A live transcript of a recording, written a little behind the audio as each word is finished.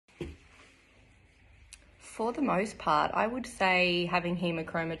For the most part, I would say having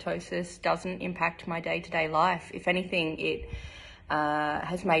haemochromatosis doesn't impact my day-to-day life. If anything, it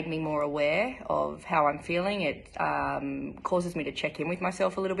has made me more aware of how I'm feeling. It causes me to check in with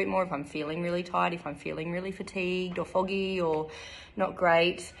myself a little bit more if I'm feeling really tired, if I'm feeling really fatigued or foggy or not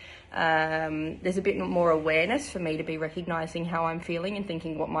great. There's a bit more awareness for me to be recognising how I'm feeling and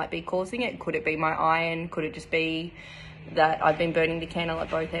thinking what might be causing it. Could it be my iron? Could it just be that I've been burning the candle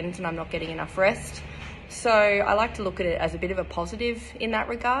at both ends and I'm not getting enough rest? So I like to look at it as a bit of a positive in that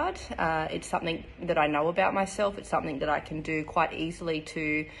regard. It's something that I know about myself. It's something that I can do quite easily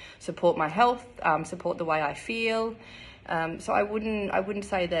to support my health, support the way I feel. So I wouldn't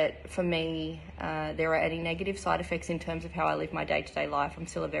say that for me there are any negative side effects in terms of how I live my day-to-day life. I'm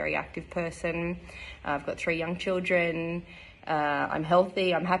still a very active person. I've got 3 young children. I'm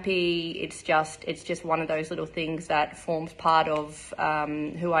healthy, I'm happy. It's just one of those little things that forms part of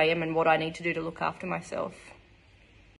who I am and what I need to do to look after myself.